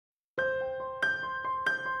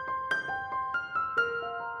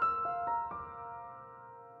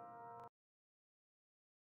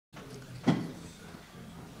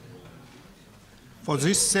For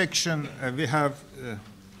this section, we have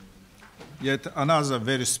yet another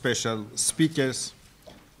very special speakers,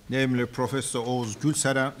 namely Professor Oğuz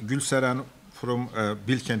Gülseren from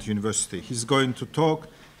Bilkent University. He's going to talk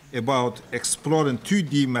about exploring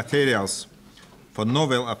 2D materials for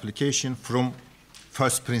novel application from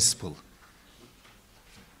first principle.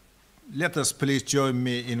 Let us please join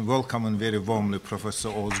me in welcoming very warmly Professor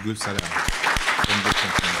Oğuz Gülseren from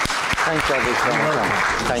Bilkent University. Thank you, Alikram.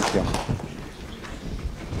 Thank you.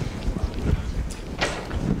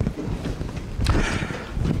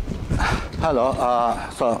 Hello.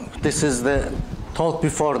 So this is the talk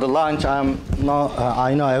before the lunch. I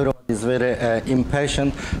know everybody is very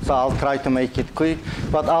impatient, so I'll try to make it quick.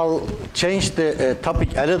 But I'll change the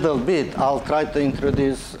topic a little bit. I'll try to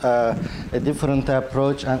introduce a different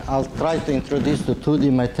approach, and I'll try to introduce the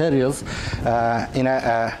 2D materials in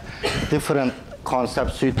a different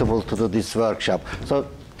concept suitable to this workshop. So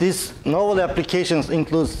these novel applications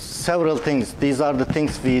include several things. These are the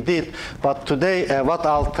things we did. But today, what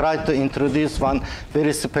I'll try to introduce one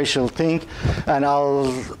very special thing, and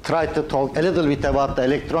I'll try to talk a little bit about the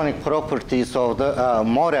electronic properties of the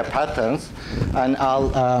Moore patterns. And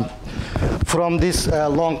I'll, from this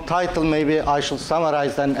long title, maybe I should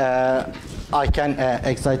summarize, and I can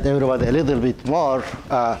excite everybody a little bit more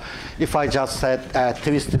if I just said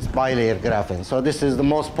twisted bilayer graphene. So this is the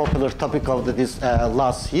most popular topic of this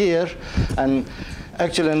last year. And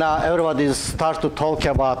actually now everybody start to talk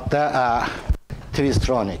about the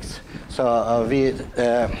twistronics. So we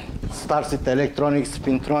start with electronics,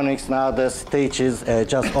 spintronics. Now the stage is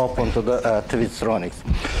just open to the twistronics.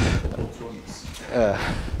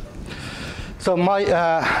 So my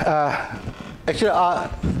actually,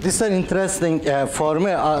 this is interesting for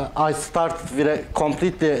me. I start with a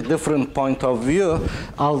completely different point of view.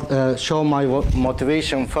 I'll show my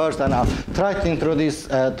motivation first, and I'll try to introduce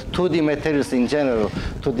 2D materials in general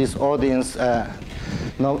to this audience.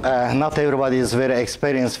 Not everybody is very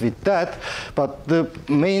experienced with that, but the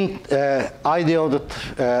main idea of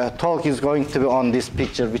the talk is going to be on this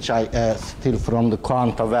picture, which I steal from the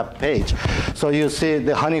Quanta web page. So you see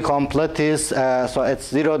the honeycomb lattice, so at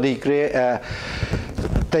 0 degree,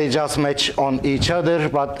 they just match on each other,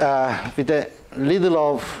 but with a little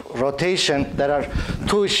of rotation, there are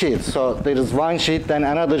two sheets. So there is one sheet, then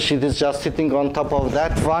another sheet is just sitting on top of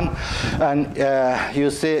that one. And you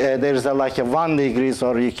see there is like a 1 degrees,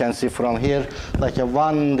 or you can see from here, like a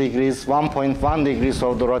 1 degrees, 1.1 degrees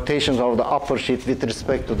of the rotations of the upper sheet with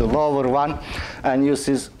respect to the lower one. And you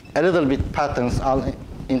see a little bit patterns I'll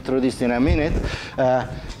introduce in a minute.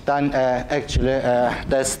 Then actually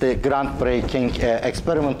that's the groundbreaking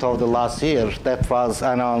experiment of the last year that was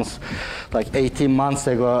announced like 18 months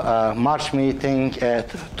ago, March meeting,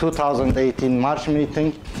 2018 March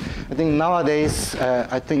meeting. I think nowadays,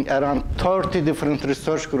 I think around 30 different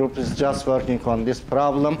research groups is just working on this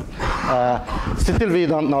problem. Still we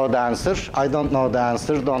don't know the answer. I don't know the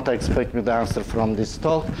answer. Don't expect me the answer from this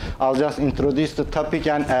talk. I'll just introduce the topic,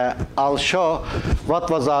 and I'll show what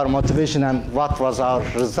was our motivation and what was our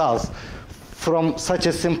results. From such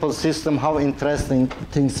a simple system, how interesting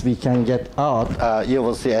things we can get out, you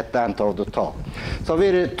will see at the end of the talk. So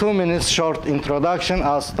very 2 minutes short introduction.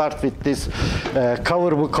 I'll start with this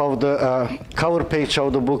cover book of the cover page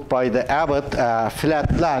of the book by the Abbott,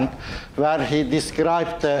 Flatland, where he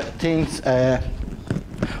described the things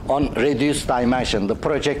on reduced dimension, the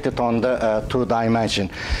projected on the 2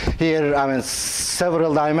 dimension. Here, I mean,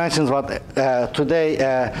 several dimensions, but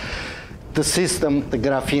today, the system, the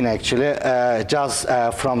graphene actually, just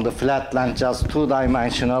from the flatland, just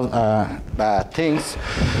 2-dimensional things.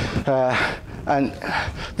 And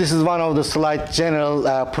this is one of the slight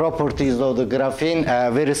general properties of the graphene,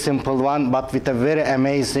 very simple one, but with a very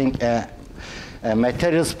amazing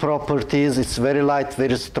materials properties. It's very light,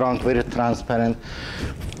 very strong, very transparent,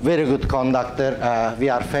 very good conductor. We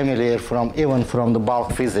are familiar even from the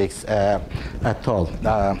bulk physics at all.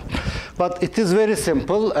 But it is very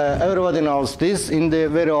simple. Everybody knows this. In the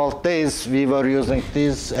very old days, we were using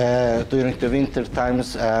this during the winter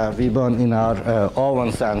times. We burn in our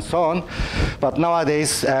ovens and so on. But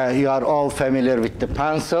nowadays, you are all familiar with the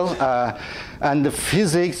pencil. And the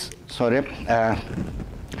physics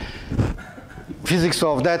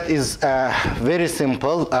of that is very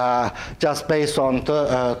simple, just based on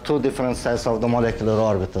the 2 different sets of the molecular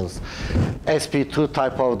orbitals. sp2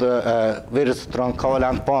 type of the very strong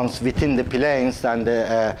covalent bonds within the planes, and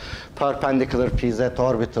the perpendicular pz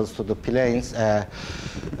orbitals to the planes.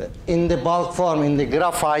 In the bulk form, in the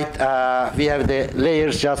graphite, we have the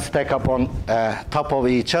layers just stack up on top of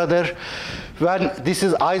each other. When this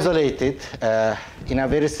is isolated in a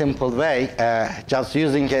very simple way, just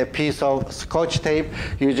using a piece of scotch tape,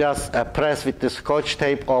 you just press with the scotch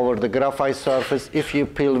tape over the graphite surface. If you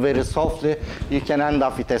peel very softly, you can end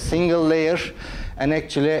up with a single layer. And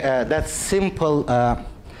actually, that simple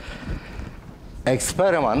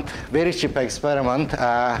experiment, very cheap experiment,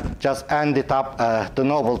 just ended up the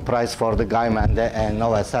Nobel Prize for the guy and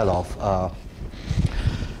Novoselov.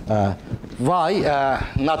 Why?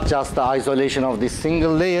 Not just the isolation of this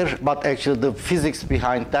single layer, but actually the physics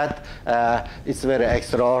behind that is very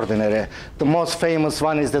extraordinary. The most famous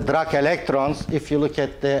one is the Dirac electrons. If you look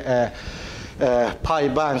at the pi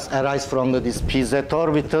bands arise from these piezoelectric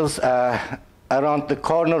orbitals, around the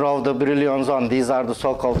corner of the Brillouin zone, these are the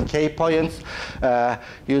so-called K points.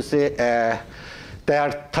 You see they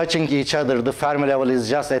are touching each other. The Fermi level is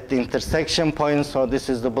just at the intersection point, so this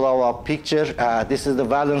is the blow-up picture. This is the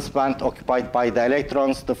valence band occupied by the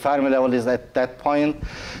electrons. The Fermi level is at that point.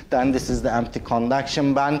 Then this is the empty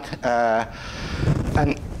conduction band.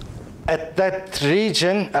 And at that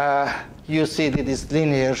region, you see this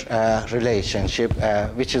linear relationship,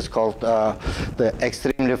 which is called the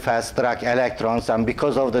extremely fast Dirac electrons. And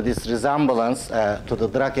because of this resemblance to the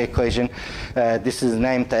Dirac equation, this is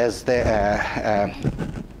named as the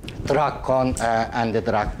Dirac cone and the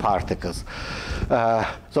Dirac particles.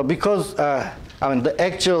 So because, I mean, the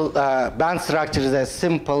actual band structure is a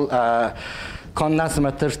simple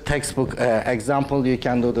condenser textbook example. You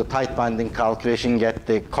can do the tight binding calculation, get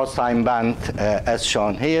the cosine band as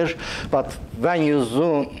shown here. But when you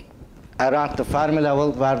zoom around the Fermi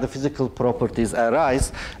level where the physical properties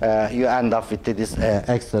arise, you end up with these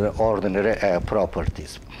extraordinary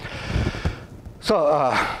properties.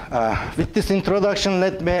 So with this introduction,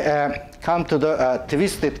 let me come to the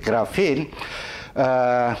twisted graphene.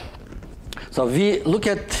 So we look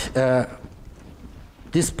at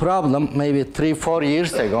this problem maybe 3-4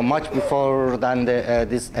 years ago, much before than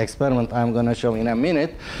this experiment I'm going to show in a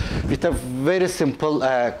minute, with a very simple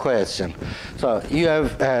question. So you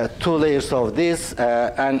have 2 layers of this,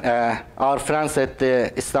 and our friends at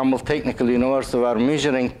the Istanbul Technical University were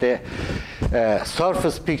measuring the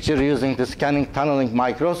surface picture using the scanning tunneling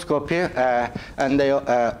microscopy, and they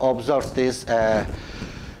observed these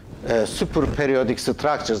superperiodic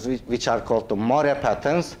structures, which are called the Moore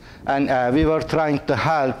patterns, and we were trying to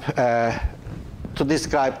help to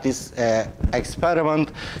describe this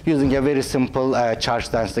experiment using a very simple charge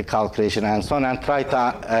density calculation and so on, and try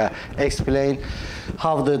to explain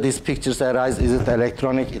how these pictures arise. Is it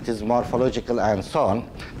electronic? It is morphological, and so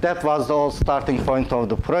on. That was the whole starting point of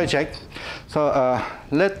the project. So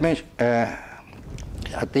let me.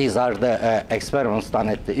 These are the experiments done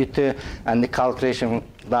at the UTU, and the calculation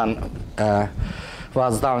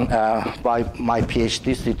was done by my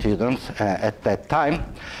PhD students at that time.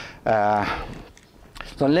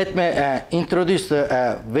 So let me introduce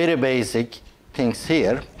the very basic things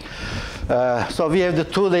here. So we have the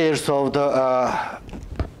 2 layers of the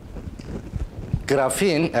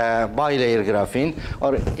graphene, bilayer graphene,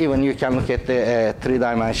 or even you can look at the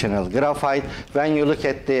 3-dimensional graphite. When you look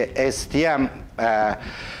at the STM,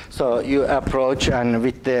 so you approach, and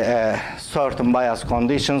with the certain bias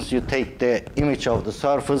conditions, you take the image of the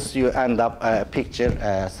surface, you end up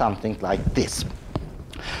picture something like this.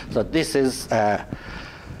 So this is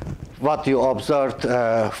what you observed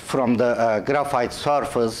from the graphite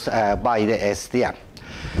surface by the STM.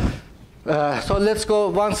 So let's go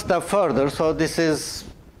one step further. So this is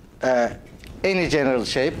any general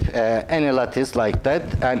shape, any lattice like that,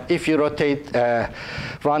 and if you rotate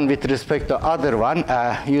one with respect to other one,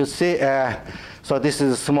 you see, so this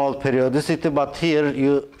is a small periodicity, but here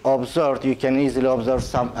you can easily observe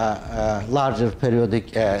some larger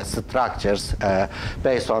periodic structures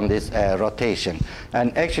based on this rotation.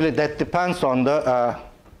 And actually that depends on the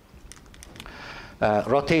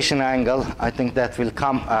rotation angle. I think that will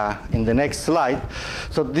come in the next slide.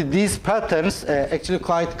 So these patterns actually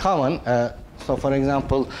quite common. So for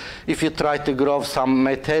example, if you try to grow some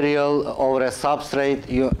material over a substrate,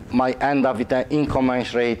 you might end up with an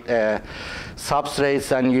incommensurate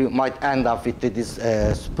substrates, and you might end up with these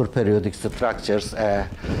superperiodic structures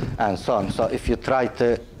and so on. So if you try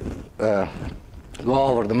to go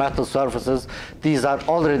over the metal surfaces, these are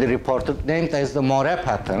already reported, named as the Moore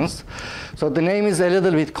patterns. So the name is a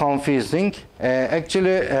little bit confusing.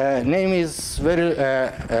 Actually, name is very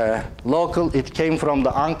local. It came from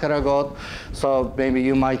the Ankara god, so maybe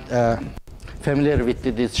you might familiar with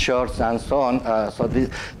these shirts and so on. So this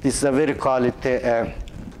is a very quality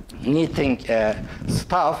knitting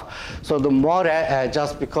stuff. So the more,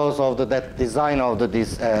 just because of that design of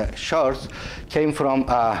these shirts, came from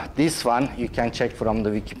this one. You can check from the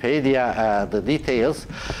Wikipedia the details.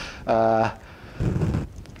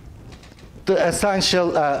 The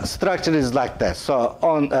essential structure is like that. So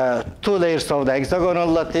on 2 layers of the hexagonal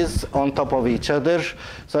lattice on top of each other.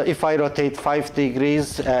 So if I rotate 5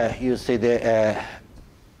 degrees, you see the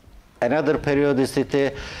another periodicity.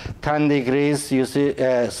 10 degrees, you see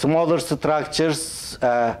smaller structures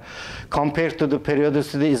compared to the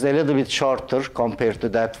periodicity is a little bit shorter compared to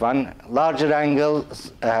that one. Larger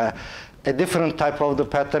angles, a different type of the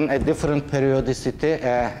pattern, a different periodicity,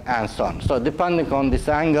 and so on. So depending on this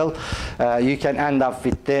angle, you can end up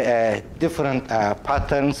with the different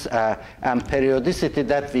patterns and periodicity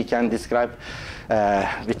that we can describe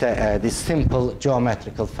with this simple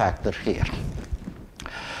geometrical factor here.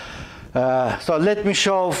 So let me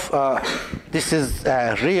show this is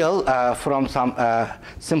real from some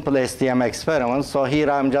simple STM experiments. So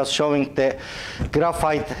here I'm just showing the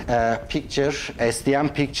graphite picture,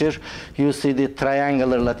 STM picture. You see the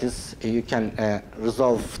triangular lattice. You can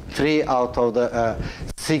resolve 3 out of the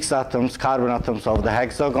 6 atoms, carbon atoms of the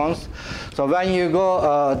hexagons. So when you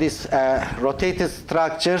go these rotated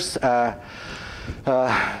structures,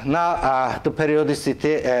 now the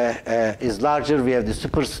periodicity is larger. We have the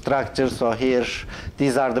superstructure. So here,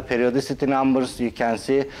 these are the periodicity numbers. You can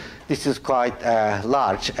see this is quite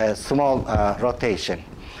large, small rotation.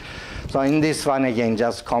 So in this one, again,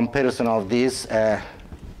 just comparison of these,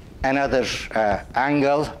 another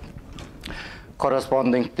angle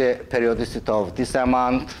corresponding to the periodicity of this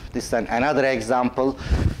amount. This is another example.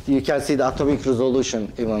 You can see the atomic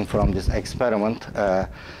resolution even from this experiment.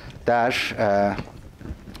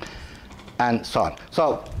 And so on.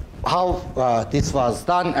 So how this was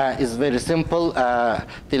done is very simple.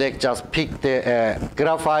 Dilek just picked the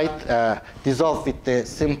graphite, dissolved with the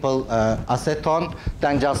simple acetone,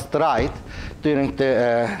 then just dried. During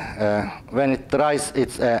the when it dries,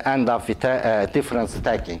 it's end up with a different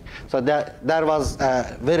stacking. So there was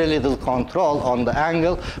very little control on the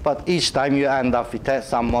angle, but each time you end up with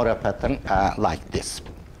some more pattern like this.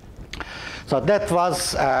 So that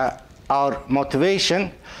was our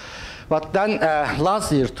motivation. But then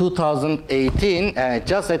last year, 2018,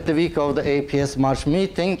 just at the week of the APS March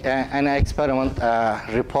meeting, an experiment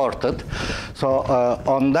reported. So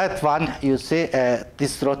on that one, you see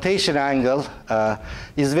this rotation angle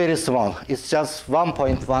is very small. It's just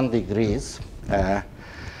 1.1 degrees.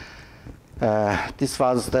 This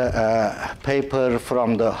was the paper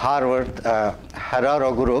from the Harvard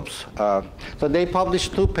Herrero groups. So they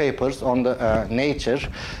published 2 papers on the Nature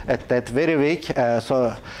at that very week.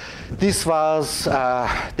 So this was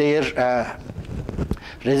their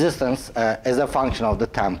resistance as a function of the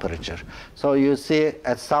temperature. So you see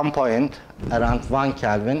at some point around 1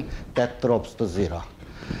 Kelvin that drops to 0.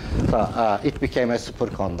 So it became a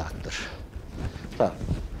superconductor. So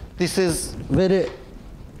this is very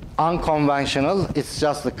unconventional. It's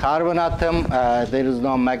just the carbon atom. There is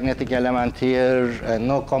no magnetic element here,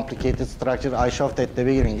 no complicated structure. I showed at the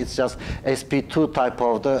beginning. It's just sp2 type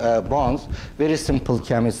of the bonds. Very simple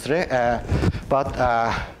chemistry. But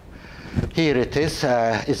here it is.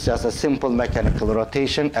 It's just a simple mechanical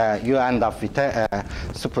rotation. You end up with a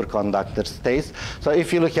superconductor state. So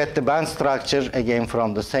if you look at the band structure, again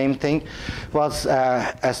from the same thing, what's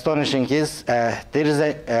astonishing is there is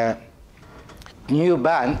a new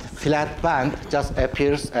band, flat band, just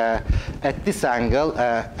appears at this angle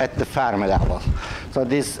at the Fermi level. So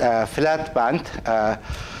this flat band,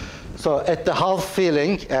 so at the half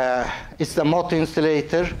filling, it's the moto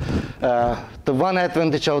insulator. The one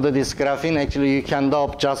advantage of this graphene, actually, you can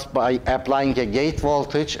dope just by applying a gate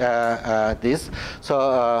voltage,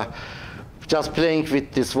 So just playing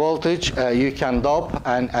with this voltage, you can dope,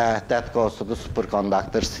 and that goes to the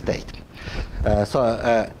superconductor state.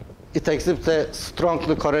 It exhibits a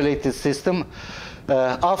strongly correlated system.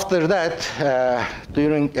 After that,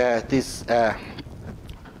 during this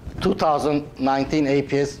 2019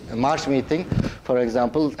 APS March meeting, for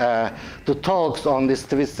example, the talks on this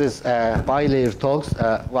twisted bilayer talks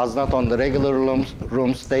was not on the regular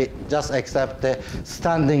rooms. They just accept the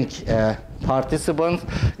standing participants.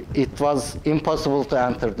 It was impossible to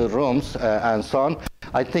enter the rooms and so on.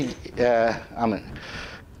 I think,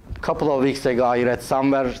 a couple of weeks ago, I read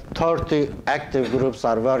somewhere 30 active groups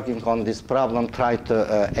are working on this problem, try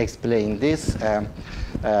to explain this.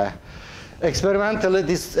 Experimentally,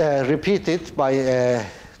 this repeated by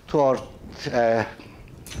 2 or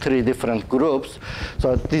three different groups.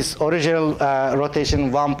 So this original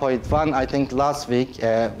rotation 1.1, I think last week,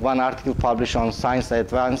 one article published on Science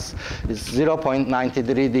Advance is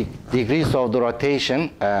 0.93 degrees of the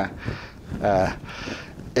rotation.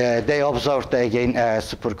 They observed again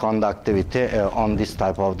superconductivity on this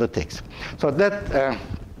type of the things. So that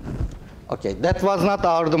okay, that was not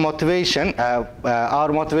our motivation.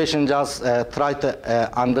 Our motivation just try to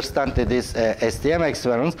understand this STM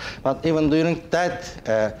experiments. But even during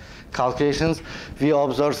that calculations, we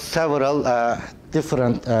observed several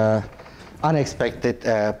different unexpected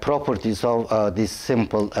properties of this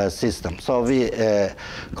simple system. So we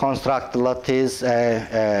construct the lattice,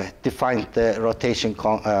 defined the rotation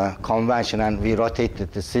convention, and we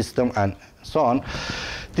rotated the system and so on.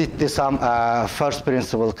 Did some first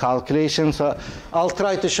principle calculations. So I'll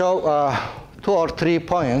try to show 2 or 3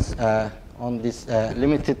 points on this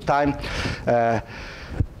limited time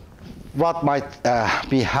what might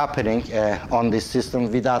be happening on this system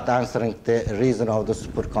without answering the reason of the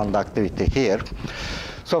superconductivity here.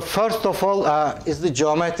 So first of all is the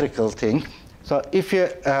geometrical thing. So if you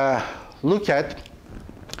look at,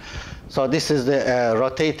 so this is the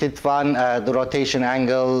rotated one, the rotation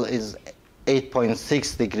angle is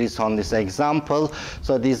 8.6 degrees on this example.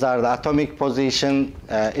 So these are the atomic position.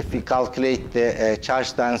 If we calculate the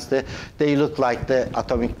charge density, they look like the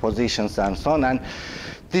atomic positions and so on. And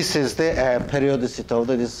this is the periodicity of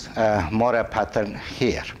this Moore pattern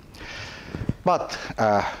here. But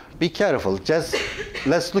be careful. Just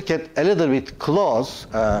let's look at a little bit close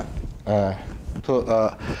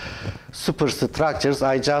to superstructures.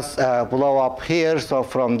 I just blow up here. So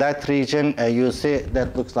from that region, you see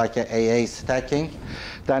that looks like a AA stacking.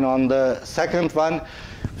 Then on the second one,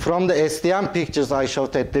 from the STM pictures I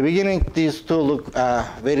showed at the beginning, these two look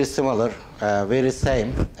very similar, very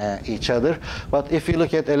same each other. But if you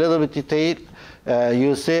look at a little bit detail,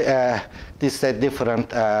 you see this is a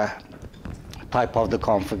different type of the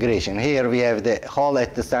configuration. Here we have the hole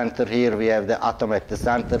at the center. Here we have the atom at the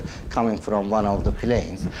center coming from one of the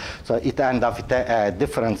planes. So it ends up with a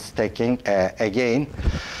different stacking again.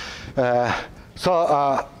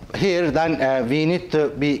 Here then we need to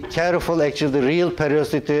be careful. Actually, the real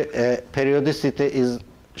periodicity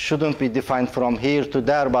shouldn't be defined from here to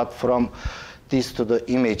there, but from this to the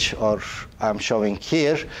image, or I'm showing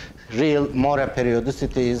here. Real Moore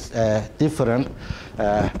periodicity is different.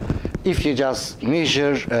 If you just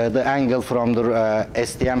measure the angle from the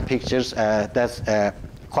STM pictures, that's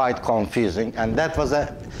quite confusing. And that was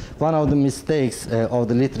one of the mistakes of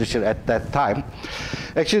the literature at that time.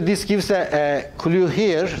 Actually, this gives a clue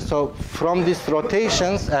here. So from these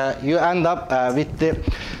rotations, you end up with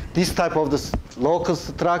this type of the local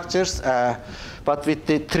structures, but with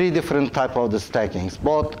the three different type of the stackings.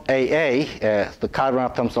 Both AA, the carbon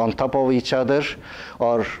atoms on top of each other,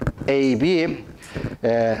 or AB,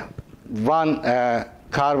 one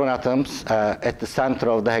carbon atoms at the center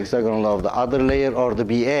of the hexagonal of the other layer, or the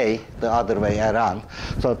BA, the other way around.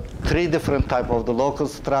 So three different type of the local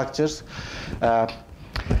structures.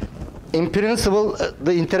 In principle,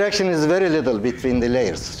 the interaction is very little between the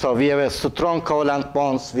layers. So we have a strong covalent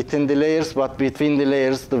bonds within the layers, but between the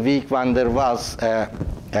layers, the weak van der Waals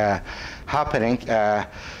happening.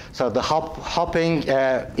 So the hopping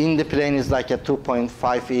in the plane is like a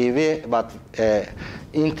 2.5 eV, but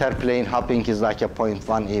interplane hopping is like a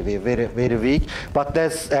 0.1 eV, very, very weak. But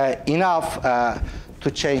that's enough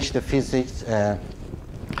to change the physics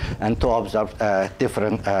and to observe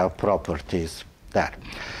different properties there.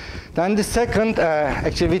 Then the second,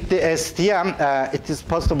 actually with the STM, it is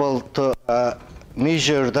possible to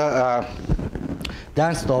measure the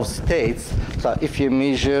density of states. So if you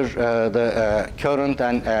measure the current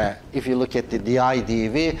and if you look at the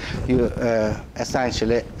dI/dV, you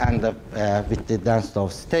essentially end up with the density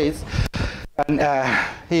of states. And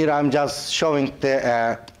here I'm just showing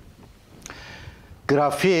the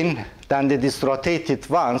graphene, then this rotated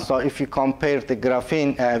one. So if you compare the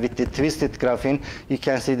graphene with the twisted graphene, you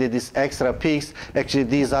can see that these extra peaks, actually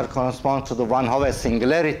these are correspond to the van Hove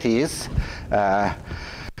singularities.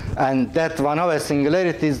 And that van Hove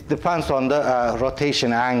singularities depends on the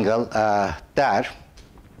rotation angle there.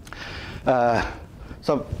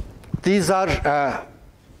 So these are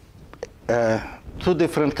two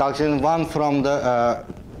different calculations, one from the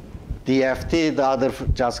DFT, the other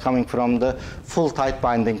just coming from the full tight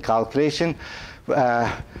binding calculation.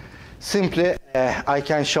 Simply, I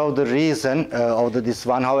can show the reason of this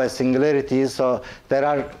van Hove singularities. So there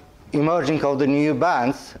are emerging of the new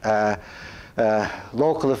bands,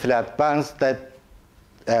 locally flat bands that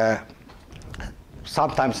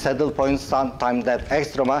sometimes saddle points, sometimes that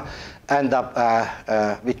extrema end up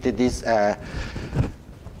with this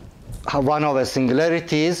one over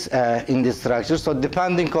singularities in this structure. So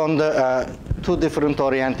depending on the two different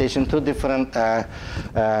orientation, two different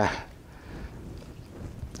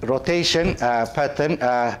rotation pattern,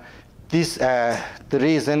 this the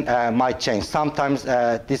reason might change. Sometimes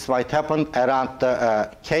this might happen around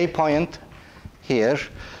the K point here.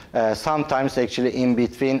 Sometimes actually in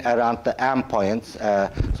between around the M points.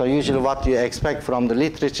 So usually what you expect from the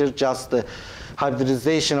literature, just the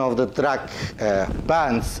hybridization of the drag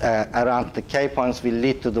bands around the K points will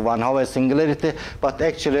lead to the one over singularity, but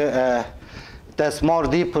actually that's more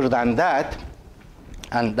deeper than that.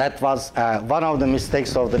 And that was one of the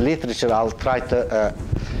mistakes of the literature. I'll try to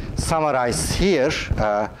summarize here.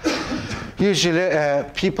 Usually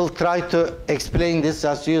people try to explain this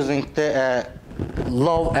just using the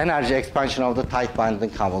low energy expansion of the tight binding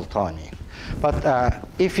Hamiltonian. But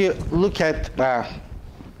if you look at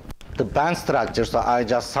the band structure, so I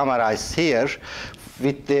just summarize here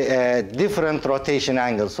with the different rotation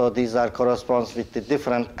angles. So these are corresponds with the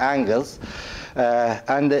different angles.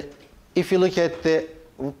 And if you look at the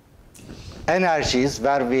energies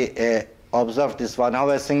where we observe this one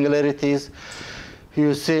over singularities,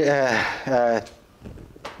 you see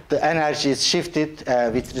the energy is shifted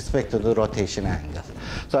with respect to the rotation angle.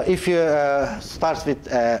 So if you start with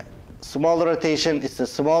small rotation, it's a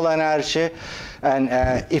small energy. And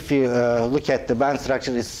if you look at the band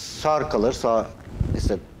structure, it's circular. So it's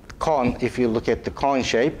a cone if you look at the cone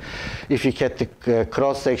shape. If you get the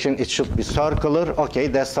cross section, it should be circular. Okay,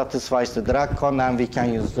 that satisfies the drag cone, and we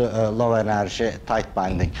can use the low energy tight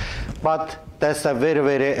binding. But that's a very,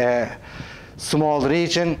 very small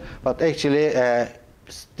region. But actually,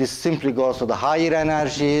 this simply goes to the higher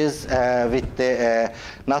energies with the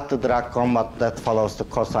not the drag cone, but that follows the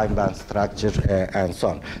cosine band structure and so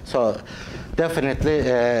on. So definitely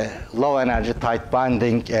low energy tight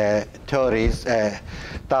binding theories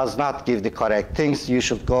does not give the correct things. You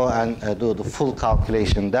should go and do the full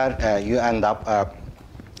calculation there. You end up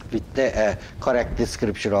with the correct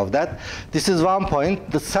description of that. This is one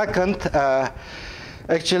point. The second,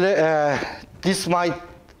 actually, this might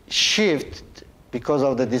shift because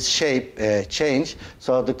of this shape change.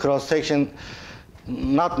 So the cross section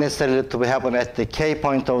not necessarily to happen at the K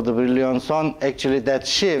point of the Brillouin zone. Actually, that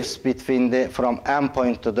shifts between the from M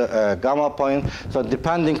point to the gamma point. So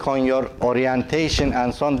depending on your orientation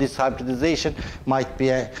and so on, this hybridization might be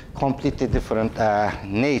a completely different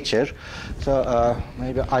nature. So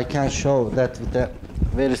maybe I can show that with a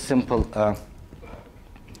very simple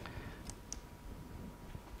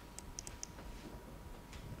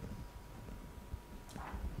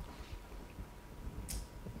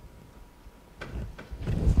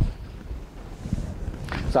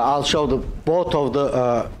so I'll show the both of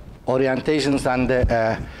the orientations and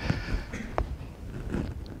the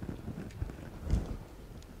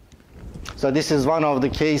so this is one of the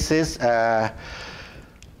cases.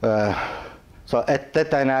 So at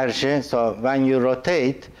that energy, so when you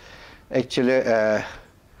rotate, actually,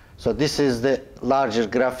 so this is the larger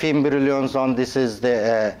graphene Brillouin zone. This is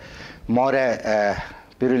the more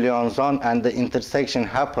Brillouin zone, and the intersection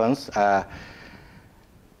happens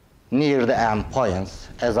near the M points,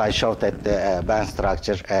 as I showed at the band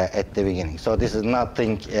structure at the beginning. So this is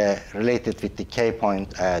nothing related with the K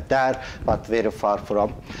point there, but very far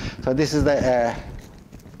from. So this is the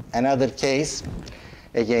another case.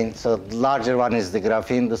 Again, so the larger one is the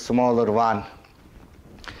graphene, the smaller one,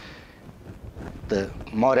 the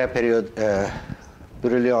more period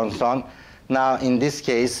Brillouin zone. Now, in this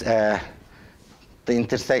case, the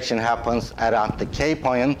intersection happens around the K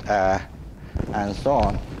point and so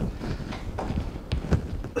on.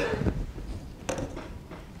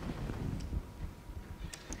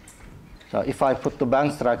 So if I put the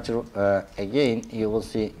band structure again, you will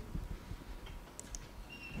see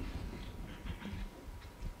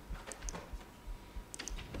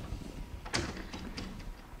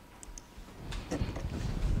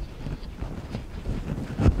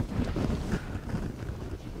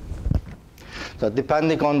so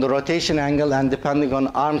depending on the rotation angle and depending on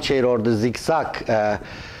armchair or the zigzag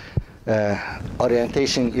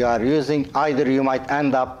orientation you are using, either you might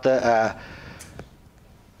end up the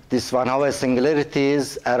this one over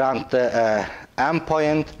singularities around the M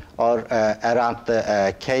point or around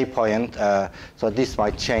the K point. So this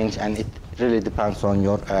might change, and it really depends on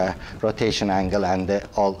your rotation angle and the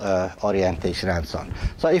all orientation and so on.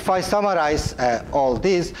 So if I summarize all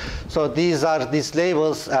these, so these are these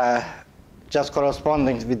labels just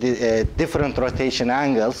corresponding with the different rotation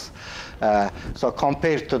angles. So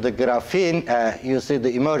compared to the graphene, you see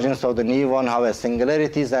the emergence of the new one over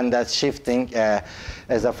singularities, and that's shifting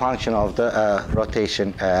as a function of the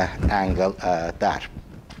rotation angle there.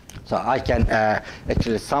 So I can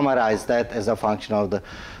actually summarize that as a function of the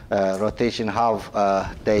rotation, how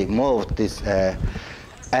they move these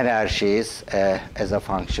energies as a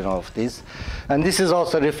function of this. And this is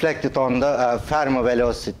also reflected on the Fermi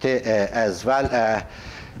velocity as well.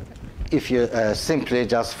 If you simply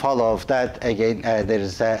just follow that, again, there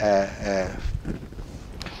is a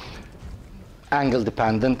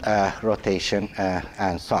angle-dependent rotation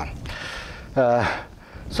and so on.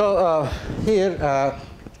 So here,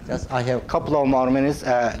 just I have a couple of more minutes.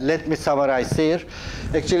 Let me summarize here.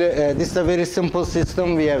 Actually, this is a very simple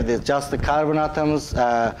system. We have just the carbon atoms,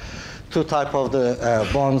 two types of the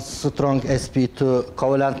bonds, strong sp2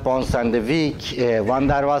 covalent bonds and the weak van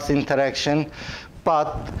der Waals interaction.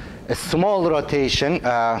 But a small rotation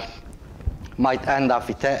might end up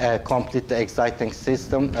with a completely exciting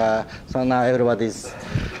system. So now everybody's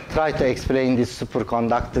try to explain this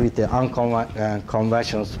superconductivity,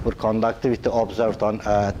 unconventional superconductivity observed on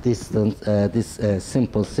this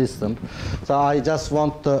simple system. So I just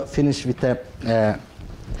want to finish with a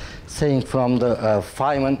saying from the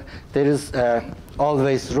Feynman. There is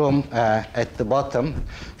always room at the bottom.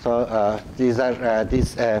 So these are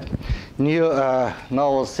these new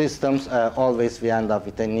novel systems. Always we end up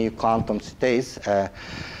with a new quantum states.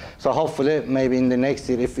 So hopefully, maybe in the next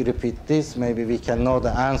year, if we repeat this, maybe we can know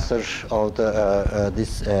the answer of the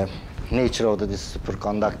this nature of this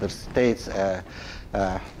superconductor states.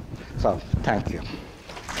 So thank you.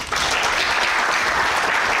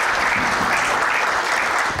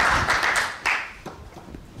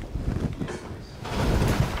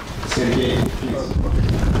 Sergey, please.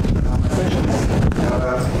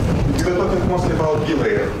 You were talking mostly about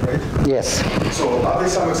B-layer, right? Yes. So are there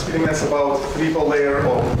some experiments about triple layer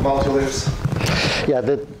or multi-layers? Yeah,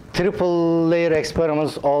 the triple layer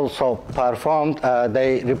experiments also performed.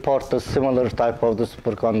 They report a similar type of the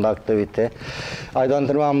superconductivity. I don't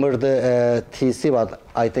remember the TC, but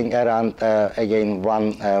I think around, again,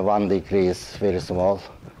 1 degree is very small.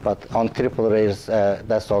 But on triple layers,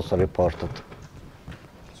 that's also reported.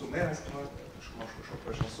 So may I ask one short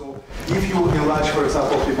question? So if you enlarge, for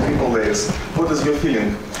example, with triple layers, what is your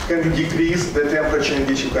feeling? Can you decrease the temperature in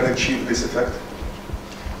which you can achieve this effect?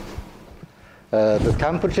 The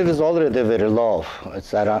temperature is already very low.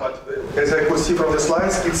 It's around. But as I could see from the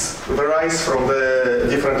slides, it varies from the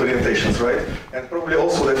different orientations, right? And probably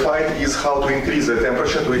also the fight is how to increase the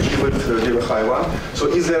temperature to achieve it, give a high one. So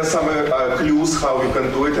is there some clues how you can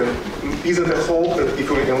do it? And is it a hope that if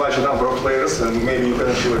you enlarge the number of layers, then maybe you can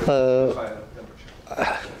achieve it higher temperature?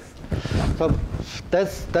 So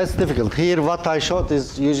that's difficult. Here, what I showed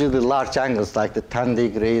is usually large angles, like the 10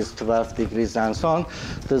 degrees, 12 degrees, and so on.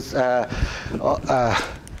 This,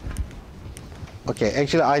 okay,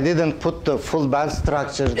 actually, I didn't put the full band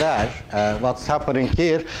structure there. What's happening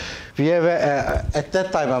here? We have at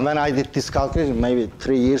that time, when I did this calculation, maybe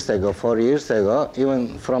 3 years ago, 4 years ago,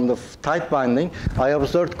 even from the tight binding, I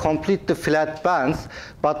observed completely flat bands,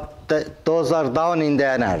 but those are down in the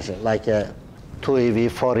energy, like 2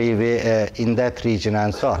 eV, 4 eV in that region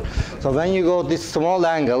and so on. So when you go this small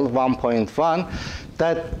angle, 1.1,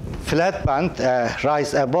 that flat band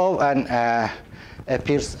rise above and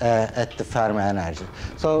appears at the Fermi energy.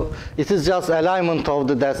 So it is just alignment of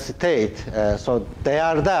that state. So they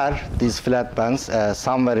are there, these flat bands,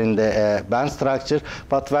 somewhere in the band structure,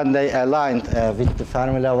 but when they aligned with the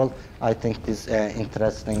Fermi level, I think this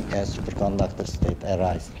interesting superconductor state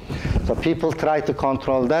arises. So people try to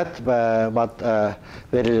control that, but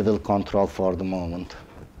very little control for the moment.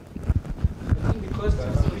 I think because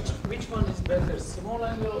which one is better, small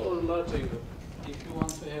angle or large angle? If you want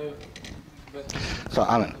to have better. So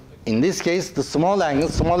I mean, in this case, the small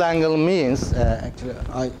angle means actually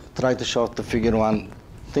I try to show the figure one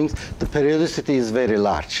things. The periodicity is very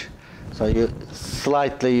large. So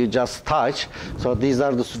you just touch. So these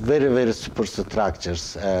are the very, very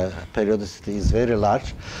superstructures. Periodicity is very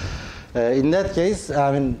large. In that case,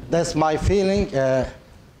 I mean, that's my feeling.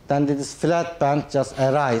 Then this flat band just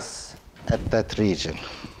arises at that region.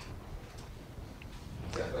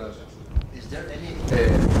 Is there any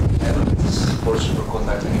evidence for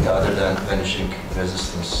superconductivity other than vanishing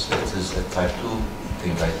resistance? That is a type 2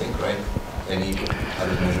 thing, I think, right? Any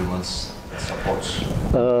other measurements that supports?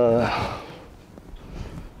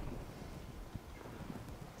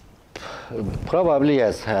 Probably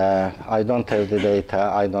yes. I don't have the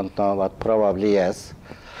data. I don't know, but probably yes.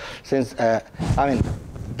 Since I mean,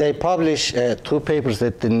 they publish 2 papers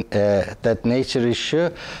at that Nature issue.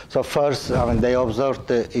 So first, I mean, they observed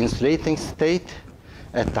the insulating state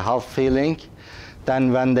at the half filling.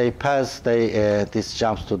 Then when they pass, this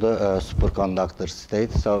jumps to the superconductor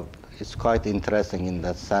state. So it's quite interesting in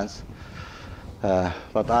that sense.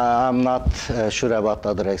 But I'm not sure about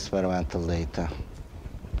other experimental data.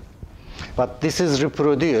 But this is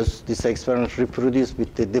reproduced, this experiment reproduced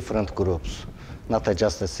with the different groups, not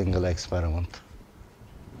just a single experiment.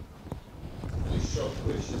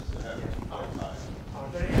 Are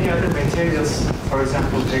there any other materials, for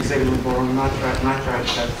example, hexagonal boron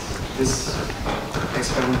nitride, that this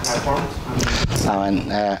experiment performed?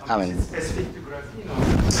 Specific to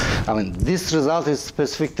graphene? This result is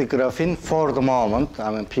specific to graphene for the moment.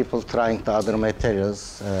 People trying the other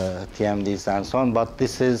materials, TMDs and so on, but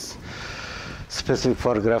this is specific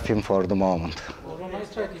for graphene for the moment. Boron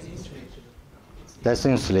nitride is insulated. That's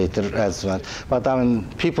insulator as well. But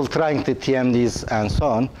people trying the TMDs and so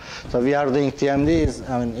on. So we are doing TMDs,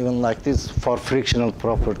 even like this, for frictional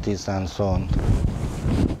properties and so on.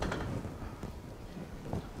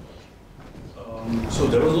 So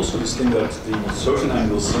there was also this thing that the certain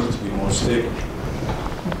angles seem to be more stable.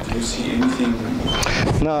 Do you see anything?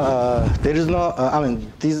 No, there is no.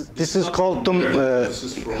 This is called. This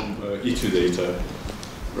is from E2 data,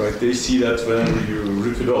 right? They see that whenever you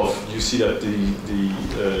rip it off, you see that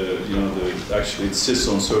actually it sits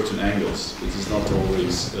on certain angles. It is not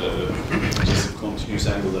always just a continuous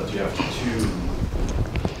angle that you have to tune.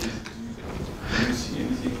 Do you see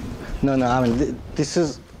anything? No. This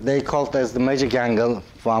is. They call it as the magic angle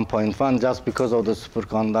 1.1 just because of the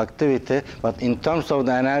superconductivity. But in terms of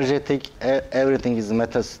the energetic, everything is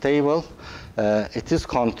metastable. It is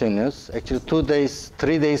continuous. Actually,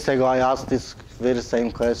 3 days ago, I asked this very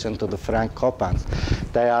same question to the Frank Coppens.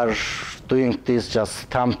 They are doing this, just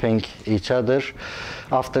stamping each other.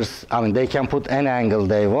 After, they can put any angle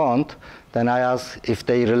they want. Then I asked if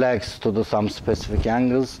they relax to do some specific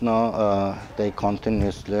angles. No, they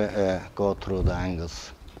continuously go through the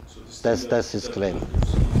angles. That's his claim.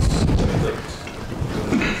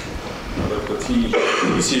 But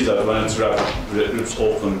he sees that when it's rips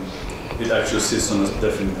open, it actually sits on a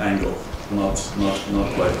definite angle, not really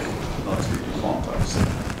quantized.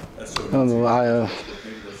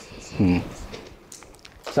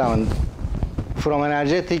 So from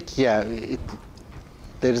energetic, yeah,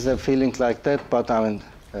 there is a feeling like that. But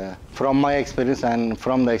from my experience and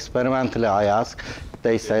from the experimentally I asked,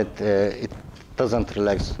 they said it doesn't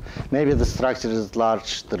relax. Maybe the structure is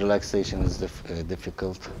large, the relaxation is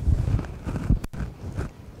difficult.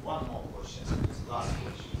 One more question, please. Last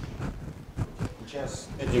question. Just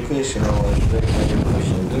educational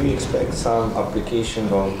question. Do you expect some application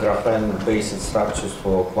of graphene-based structures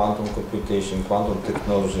for quantum computation, quantum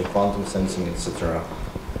technology, quantum sensing, etc.?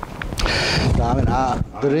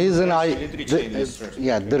 The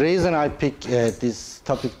reason I picked this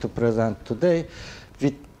topic to present today,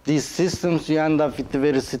 with these systems, you end up with a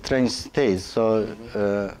very strange state. So,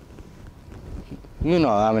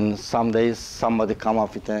 some days somebody come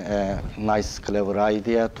up with a nice, clever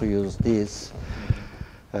idea to use this.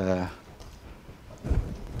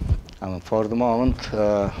 For the moment,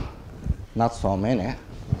 not so many.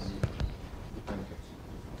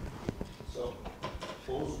 So,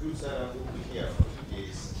 Oğuz Gülseren will be here for 2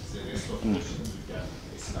 days. The rest of the questions we can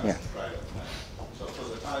discuss in private. So, for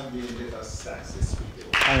the time being, let us thank this video.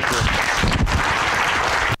 Thank you.